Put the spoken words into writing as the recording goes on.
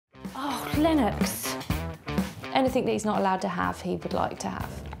Lennox. Anything that he's not allowed to have, he would like to have.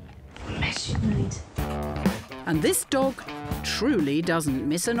 And this dog truly doesn't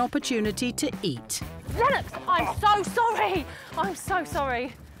miss an opportunity to eat. Lennox, I'm so sorry. I'm so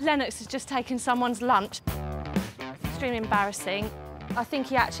sorry. Lennox has just taken someone's lunch. Extremely embarrassing. I think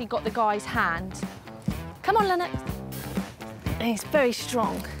he actually got the guy's hand. Come on, Lennox. He's very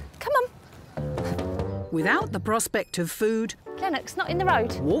strong. Come on. Without the prospect of food, Lennox, not in the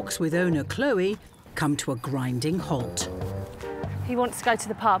road. walks with owner Chloe come to a grinding halt. He wants to go to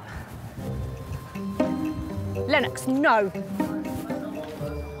the pub. Lennox, no.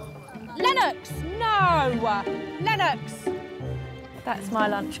 Lennox, no! Lennox! That's my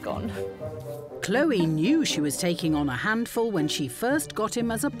lunch gone. Chloe knew she was taking on a handful when she first got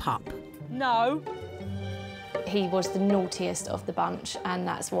him as a pup. No. He was the naughtiest of the bunch, and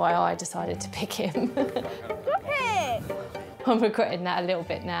that's why I decided to pick him. Look it! I'm regretting that a little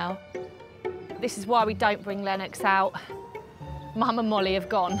bit now. This is why we don't bring Lennox out. Mum and Molly have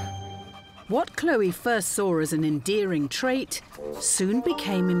gone. What Chloe first saw as an endearing trait soon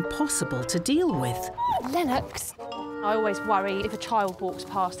became impossible to deal with. Lennox! I always worry if a child walks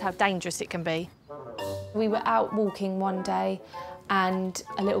past how dangerous it can be. We were out walking one day and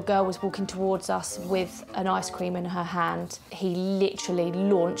a little girl was walking towards us with an ice cream in her hand. He literally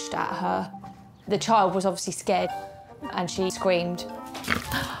launched at her. The child was obviously scared and she screamed,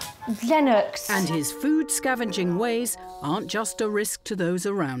 Lennox! And his food scavenging ways aren't just a risk to those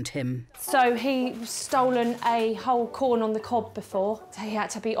around him. So he's stolen a whole corn on the cob before. So he had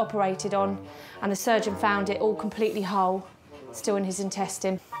to be operated on and the surgeon found it all completely whole, still in his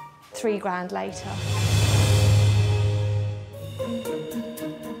intestine, 3 grand later.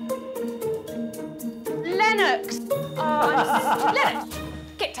 Lennox! Oh, Lennox,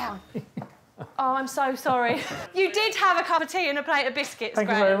 get down. Oh, I'm so sorry. You did have a cup of tea and a plate of biscuits, Thank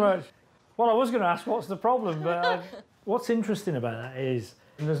you Graeme. very much. Well, I was going to ask what's the problem, but what's interesting about that is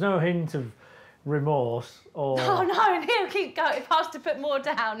there's no hint of remorse or... Oh, no, and he'll keep going. If I was to put more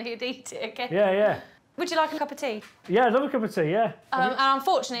down, he'd eat it again. Yeah, yeah. Would you like a cup of tea? Yeah, I'd love a cup of tea, yeah. And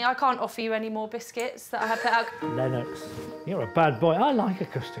unfortunately, I can't offer you any more biscuits that I have put out. Lennox, you're a bad boy. I like a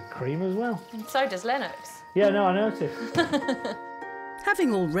custard cream as well. And so does Lennox. Yeah, no, I noticed.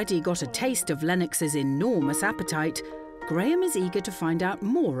 Having already got a taste of Lennox's enormous appetite, Graeme is eager to find out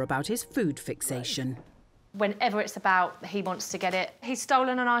more about his food fixation. Whenever it's about, he wants to get it. He's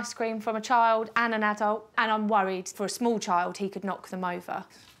stolen an ice cream from a child and an adult, and I'm worried for a small child he could knock them over.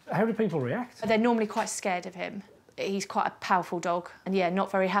 How do people react? They're normally quite scared of him. He's quite a powerful dog, and yeah,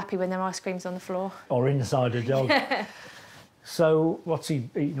 not very happy when their ice cream's on the floor. Or inside a dog. Yeah. So, what's he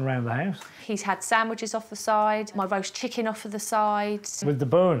eating around the house? He's had sandwiches off the side, my roast chicken off of the side. With the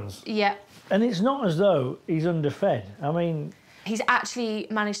bones? Yeah. And it's not as though he's underfed. I mean... He's actually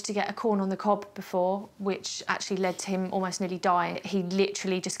managed to get a corn on the cob before, which actually led to him almost nearly dying. He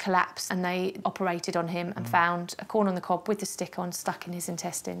literally just collapsed and they operated on him and found a corn on the cob with the stick on stuck in his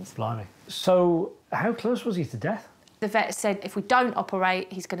intestines. Blimey. So, how close was he to death? The vet said if we don't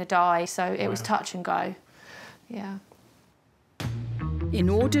operate, he's going to die, so it was touch and go. Yeah. In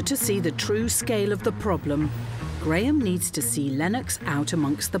order to see the true scale of the problem, Graeme needs to see Lennox out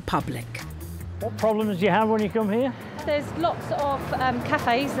amongst the public. What problems do you have when you come here? There's lots of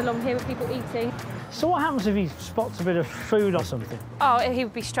cafes along here with people eating. So what happens if he spots a bit of food or something? Oh, he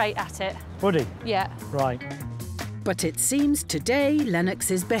would be straight at it. Would he? Yeah. Right. But it seems today Lennox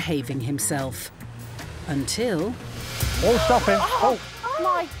is behaving himself. Until... Oh, stop him. Oh.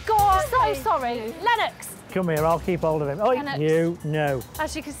 My God, so sorry. Lennox! Come here, I'll keep hold of him. Oh, Lennox. you, no.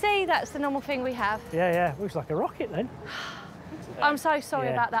 As you can see, that's the normal thing we have. Yeah, yeah, looks like a rocket then. I'm so sorry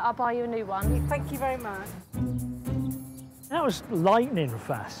about that. I'll buy you a new one. Thank you very much. That was lightning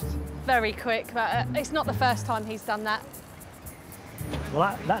fast. Very quick, but it's not the first time he's done that.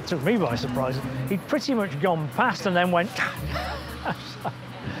 Well, that took me by surprise. He'd pretty much gone past and then went...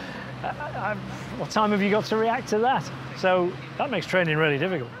 What time have you got to react to that? So that makes training really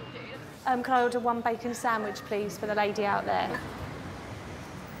difficult. Can I order 1 bacon sandwich, please, for the lady out there?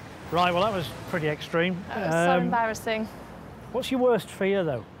 Right, well, that was pretty extreme. That was so embarrassing. What's your worst fear,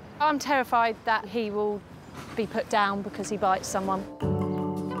 though? I'm terrified that he will be put down because he bites someone.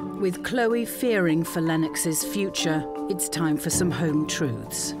 With Chloe fearing for Lennox's future, it's time for some home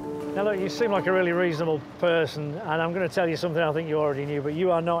truths. Now, look, you seem like a really reasonable person, and I'm going to tell you something I think you already knew, but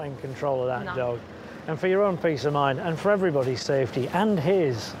you are not in control of that dog. And for your own peace of mind, and for everybody's safety, and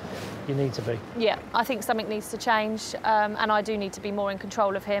his, you need to be. Yeah, I think something needs to change, and I do need to be more in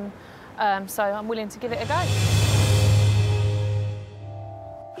control of him, so I'm willing to give it a go.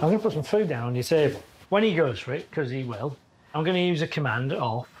 I'm going to put some food down on your table. When he goes for it, because he will, I'm going to use a command,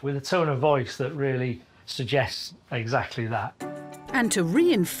 off, with a tone of voice that really suggests exactly that. And to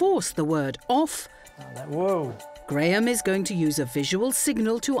reinforce the word off, Whoa. Graeme is going to use a visual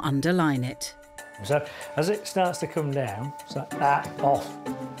signal to underline it. So as it starts to come down, so off.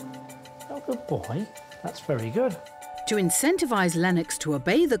 Oh, good boy. That's very good. To incentivise Lennox to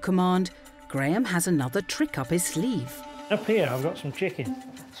obey the command, Graeme has another trick up his sleeve. Up here, I've got some chicken.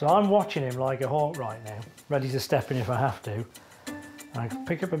 So I'm watching him like a hawk right now, ready to step in if I have to. I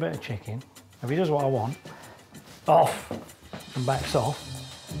pick up a bit of chicken. If he does what I want, off, and backs off.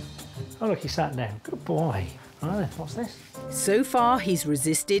 Oh, look, he sat down. Good boy. Right then, what's this? So far, he's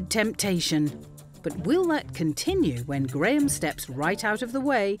resisted temptation. But will that continue when Graeme steps right out of the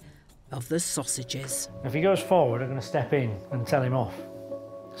way of the sausages? If he goes forward, I'm going to step in and tell him off.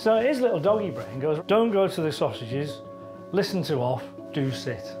 So his little doggy brain goes, don't go to the sausages, listen to off, do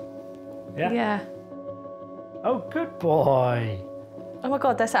sit. Yeah? Yeah. Oh, good boy. Oh my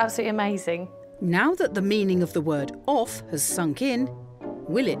God, that's absolutely amazing. Now that the meaning of the word off has sunk in,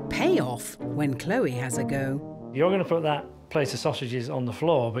 will it pay off when Chloe has a go? You're going to put that plate of sausages on the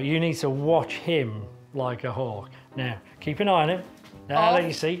floor, but you need to watch him like a hawk. Now, keep an eye on him. Now, let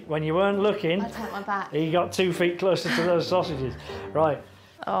you see, when you weren't looking, I take my back. he got 2 feet closer to those sausages. Right.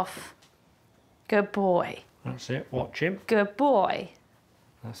 Off. Good boy. That's it. Watch him. Good boy.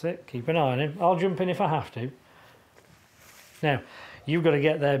 That's it. Keep an eye on him. I'll jump in if I have to. Now, you've got to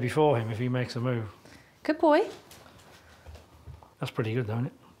get there before him if he makes a move. Good boy. That's pretty good, though, isn't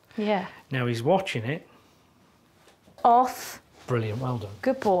it? Yeah. Now he's watching it. Off. Brilliant. Well done.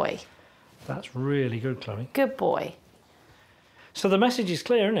 Good boy. That's really good, Chloe. Good boy. So the message is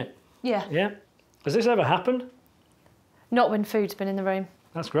clear, isn't it? Yeah. Yeah. Has this ever happened? Not when food's been in the room.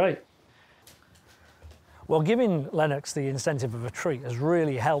 That's great. Well, giving Lennox the incentive of a treat has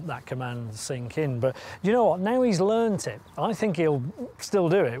really helped that command sink in. But you know what? Now he's learnt it, I think he'll still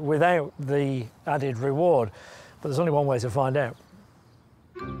do it without the added reward. But there's only one way to find out.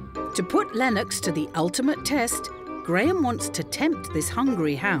 To put Lennox to the ultimate test, Graeme wants to tempt this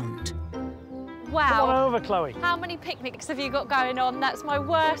hungry hound. Wow. Come on over, Chloe. How many picnics have you got going on? That's my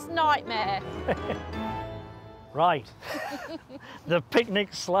worst nightmare. Right. The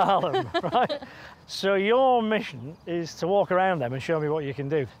picnic slalom, right? So your mission is to walk around them and show me what you can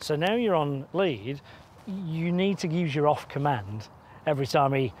do. So now you're on lead, you need to use your off command every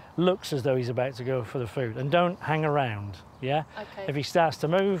time he looks as though he's about to go for the food. And don't hang around, yeah? Okay. If he starts to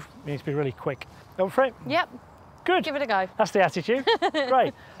move, you need to be really quick. Go for it. Yep. Good. Give it a go. That's the attitude.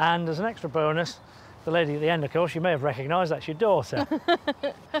 Great. And as an extra bonus, the lady at the end, of course, you may have recognised that's your daughter.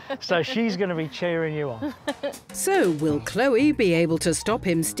 So she's going to be cheering you on. So will Chloe be able to stop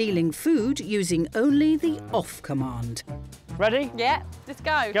him stealing food using only the off command? Ready? Yeah, let's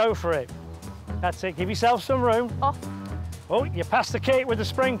go. Go for it. That's it. Give yourself some room. Off. Oh, you passed the cake with the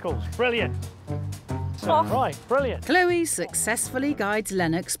sprinkles. Brilliant. So, Off. right, brilliant. Chloe successfully guides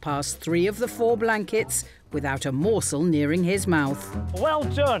Lennox past 3 of the 4 blankets without a morsel nearing his mouth. Well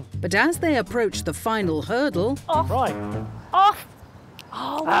done. But as they approach the final hurdle, Off. Right. Off.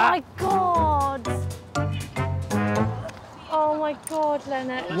 Oh my God. Oh my God,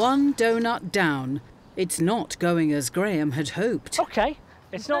 Lennox. 1 donut down. It's not going as Graeme had hoped. OK,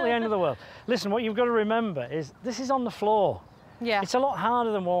 it's not the end of the world. Listen, what you've got to remember is this is on the floor. Yeah. It's a lot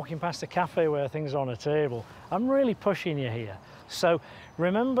harder than walking past a cafe where things are on a table. I'm really pushing you here. So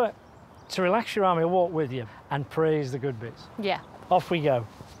remember to relax your arm, he'll walk with you and praise the good bits. Yeah. Off we go.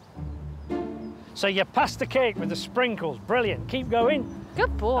 So you passed the cake with the sprinkles. Brilliant. Keep going.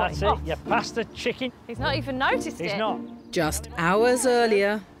 Good boy. That's it. Off. You passed the chicken. He's not even noticed it. He's not. Just hours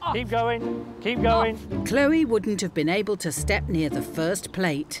earlier, Keep going. Keep going. Chloe wouldn't have been able to step near the first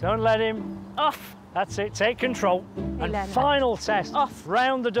plate. Don't let him. Off. That's it. Take control. And Lennox. final test. Off.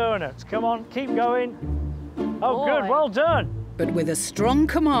 Round the donuts. Come on. Keep going. Oh, Boy. good. Well done. But with a strong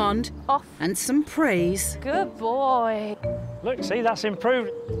command Off. and some praise, Good boy. Look, see, that's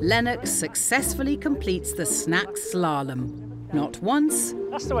improved. Lennox successfully completes the snack slalom. Not once,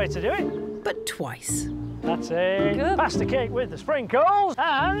 That's the way to do it. but twice. That's it. Good. Pass the cake with the sprinkles.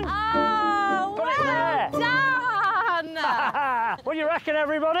 And Oh, Put it well done. what do you reckon,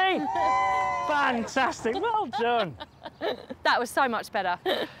 everybody? Fantastic. Well done. That was so much better.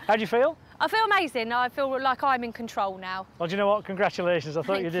 How do you feel? I feel amazing. I feel like I'm in control now. Well, do you know what? Congratulations. I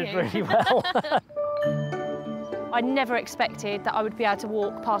thought you Thank did you. really well. I never expected that I would be able to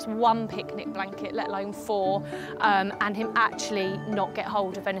walk past 1 picnic blanket, let alone 4, and him actually not get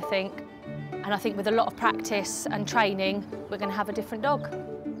hold of anything. And I think with a lot of practice and training, we're going to have a different dog.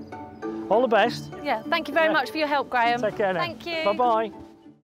 All the best. Yeah, thank you very much for your help, Graeme. Take care now. Thank you. Bye-bye.